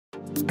Hi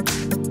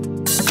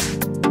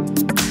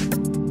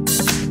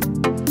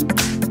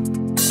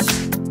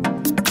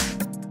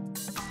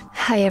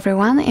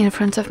everyone, in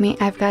front of me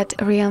I've got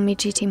REALME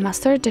GT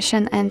Master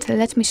Edition, and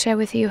let me share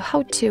with you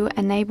how to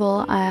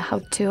enable, how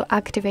to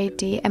activate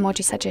the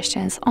emoji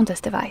suggestions on this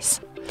device.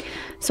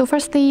 So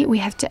firstly, we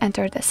have to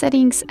enter the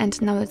settings,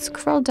 and now let's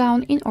scroll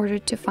down in order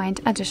to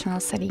find additional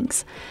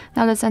settings.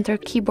 Now let's enter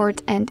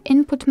keyboard and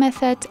input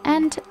method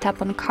and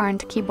tap on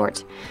current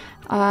keyboard.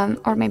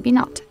 Or maybe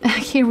not.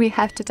 Here we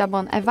have to tap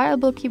on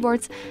available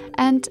keyboards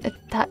and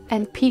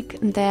pick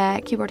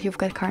the keyboard you've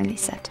got currently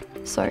set.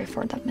 Sorry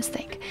for that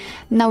mistake.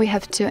 Now we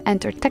have to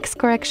enter text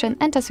correction,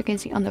 and as you can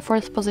see on the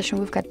fourth position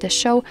we've got the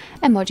show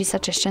emoji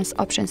suggestions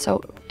option.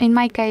 So in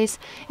my case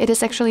it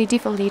is actually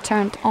defaultly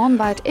turned on,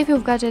 but if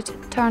you've got it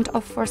turned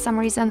off for some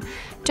reason,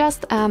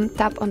 just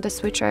tap on the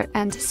switcher,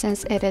 and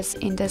since it is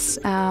in this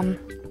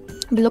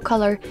blue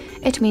color,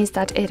 it means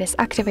that it is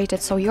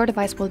activated, so your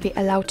device will be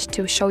allowed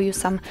to show you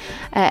some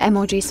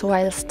emojis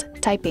whilst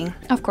typing.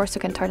 Of course, you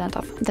can turn it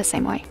off the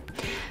same way.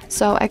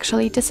 So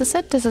actually this is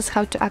it. This is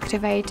how to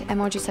activate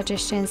emoji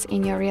suggestions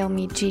in your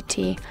REALME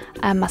GT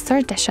Master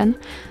Edition.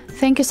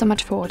 Thank you so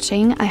much for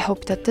watching. I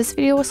hope that this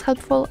video was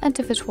helpful, and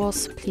if it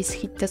was, please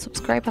hit the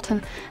subscribe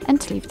button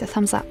and leave the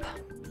thumbs up.